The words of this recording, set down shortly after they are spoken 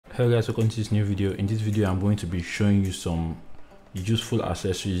Hello guys, welcome to this new video. In this video I'm going to be showing you some useful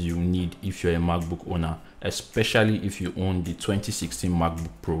accessories you need if you're a MacBook owner, especially if you own the 2016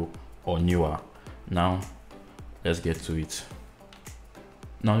 MacBook Pro or newer. Now let's get to it.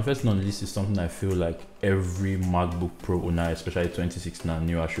 Now the first thing on the list is something I feel like every MacBook Pro owner, especially 2016 and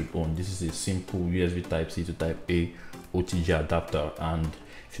newer, should own. This is a simple USB Type-C to Type-A OTG adapter, and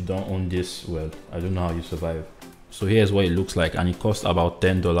if you don't own this, well, I don't know how you survive. So here's what it looks like, and it costs about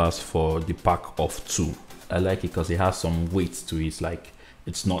 $10 for the pack of 2. I like it because it has some weight to it, like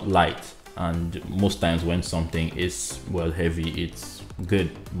it's not light, and most times when something is well heavy, it's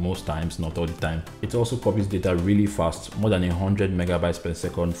good. Most times, not all the time. It also copies data really fast, more than 100 megabytes per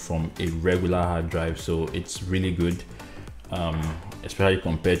second from a regular hard drive, so it's really good, especially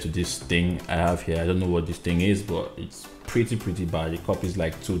compared to this thing I have here. I don't know what this thing is, but it's pretty bad. It copies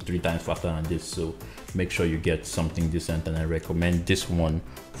like 2-3 times faster than this, so make sure you get something decent, and I recommend this one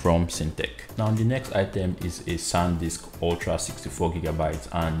from Syntec. Now the next item is a SanDisk Ultra 64 gigabytes,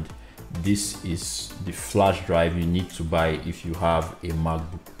 and this is the flash drive you need to buy if you have a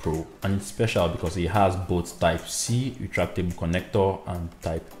MacBook Pro, and it's special because it has both Type-C retractable connector and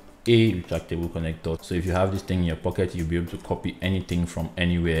Type-A retractable connector. So if you have this thing in your pocket, you'll be able to copy anything from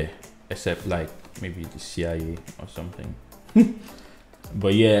anywhere except like maybe the CIA or something.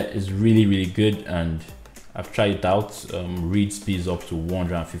 But yeah, it's really good, and I've tried it out. Read speed is up to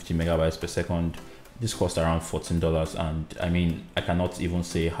 150 megabytes per second. This costs around $14, and I mean, I cannot even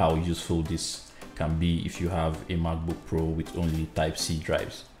say how useful this can be if you have a MacBook Pro with only Type-C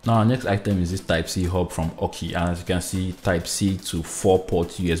drives. Now our next item is this Type-C hub from Oki, and as you can see, Type-C to 4-port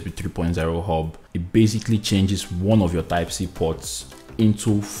USB 3.0 hub. It basically changes one of your Type-C ports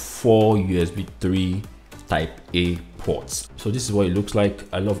into 4 USB 3 Type-A ports. So this is what it looks like.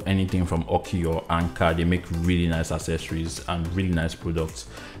 I love anything from Oki or Anker. They make really nice accessories and really nice products.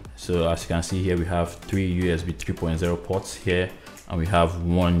 So as you can see here, we have 3 USB 3.0 ports here, and we have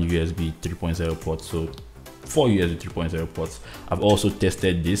 1 USB 3.0 port, so 4 USB 3.0 ports. I've also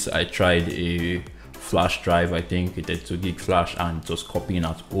tested this. I tried a flash drive, I think a 32 gig flash, and it was copying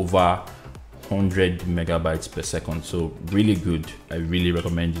at over 100 megabytes per second, so really good. I really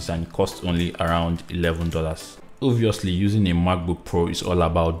recommend this, and it costs only around $11. Obviously, using a MacBook Pro is all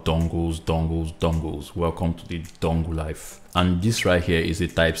about dongles. Welcome to the dongle life. And this right here is a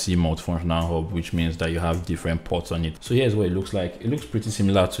Type-C multifunctional hub, which means that you have different ports on it. So here's what it looks like. It looks pretty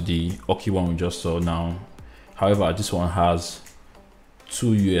similar to the Oki one we just saw now. However, this one has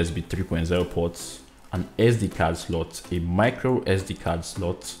 2 USB 3.0 ports, an SD card slot, a micro SD card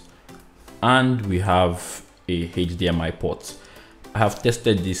slot, and we have a HDMI port. I have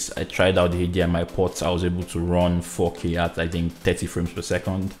tested this. I tried out the HDMI ports. I was able to run 4K at I think 30 frames per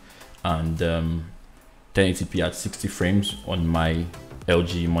second, and 1080p at 60 frames on my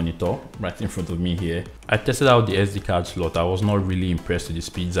LG monitor right in front of me here. I tested out the SD card slot. I was not really impressed with the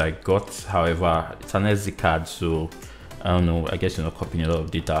speeds I got. However, it's an SD card, so I don't know, I guess you're not copying a lot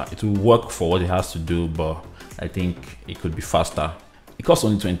of data. It will work for what it has to do, but I think it could be faster. It costs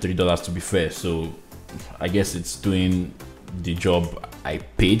only $23 to be fair, so I guess it's doing the job I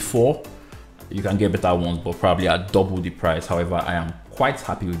paid for. You can get better ones, but probably at double the price. However, I am quite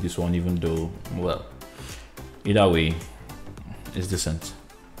happy with this one, even though, well, either way, it's decent.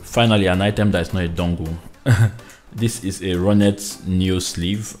 Finally, an item that is not a dongle. This is a Ronet Neo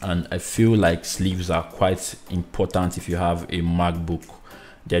sleeve, and I feel like sleeves are quite important if you have a MacBook.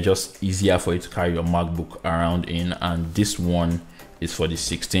 They're just easier for you to carry your MacBook around in, and this one is for the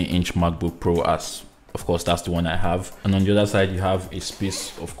 16-inch MacBook Pro, as of course that's the one I have. And on the other side, you have a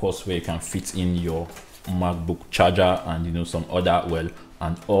space, of course, where you can fit in your MacBook charger and, you know, some other, well,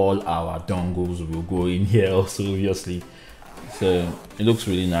 and all our dongles will go in here also, obviously. So it looks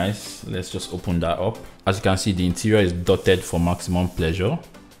really nice. Let's just open that up. As you can see, the interior is dotted for maximum pleasure.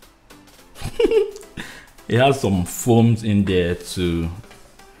 It has some foams in there to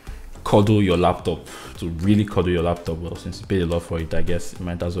cuddle your laptop, to really cuddle your laptop. Well, since you paid a lot for it, I guess it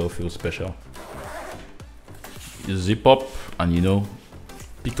might as well feel special. You zip up and, you know,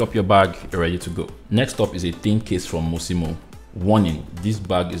 pick up your bag, you're ready to go. Next up is a thin case from Mosimo. Warning, this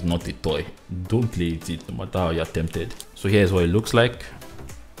bag is not a toy. Don't play with it, no matter how you're tempted. So here's what it looks like.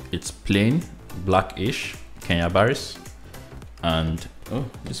 It's plain, blackish, Kenya Barris, and oh,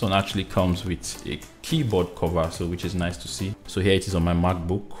 this one actually comes with a keyboard cover, so which is nice to see. So here it is on my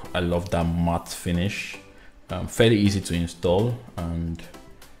MacBook. I love that matte finish. Fairly easy to install, and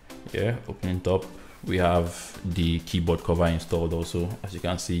yeah, open it up. We have the keyboard cover installed also, as you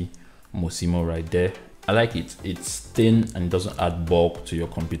can see, Mosimo right there. I like it. It's thin and it doesn't add bulk to your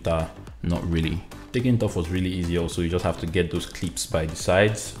computer, not really. Taking it off was really easy also. You just have to get those clips by the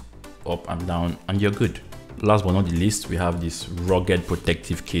sides up and down, and you're good. Last but not the least, we have this rugged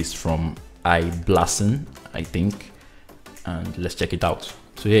protective case from i-blason, I think, and let's check it out.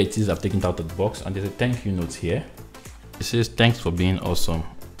 So here it is. I've taken it out of the box, and there's a thank you note here. It says thanks for being awesome.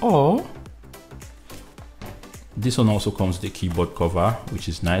 Oh, this one also comes with the keyboard cover, which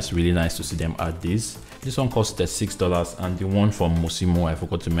is nice. Really nice to see them add this. This one costs $36, and the one from Mosimo, I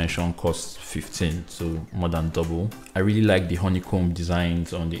forgot to mention, costs $15, so more than double. I really like the honeycomb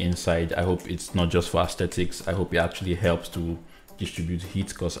designs on the inside. I hope it's not just for aesthetics. I hope it actually helps to distribute heat,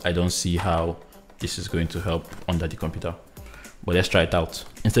 because I don't see how this is going to help under the computer. But let's try it out.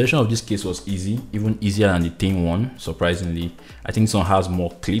 Installation of this case was easy, even easier than the thin one, surprisingly. I think this one has more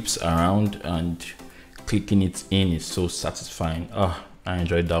clips around, and clicking it in is so satisfying. I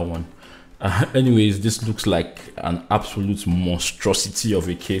enjoyed that one. Anyways, this looks like an absolute monstrosity of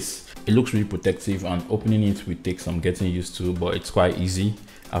a case. It looks really protective, and opening it will take some getting used to, but it's quite easy.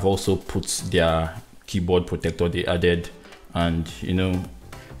 I've also put their keyboard protector they added, and you know,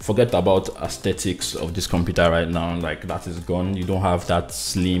 forget about aesthetics of this computer right now. Like, that is gone. You don't have that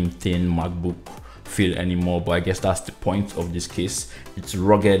slim, thin MacBook feel anymore, but I guess that's the point of this case. It's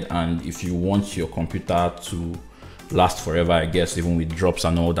rugged, and if you want your computer to last forever, I guess, even with drops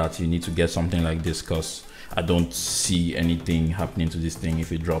and all that, you need to get something like this, because I don't see anything happening to this thing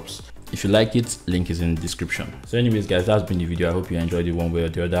if it drops. If you like it, link is in the description. So anyways guys, that's been the video. I hope you enjoyed it one way or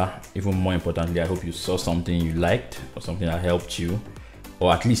the other. Even more importantly, I hope you saw something you liked, or something that helped you,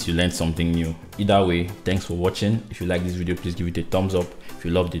 or at least you learned something new. Either way, thanks for watching. If you like this video, please give it a thumbs up. If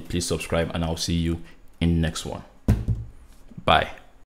you loved it, please subscribe, and I'll see you in the next one. Bye.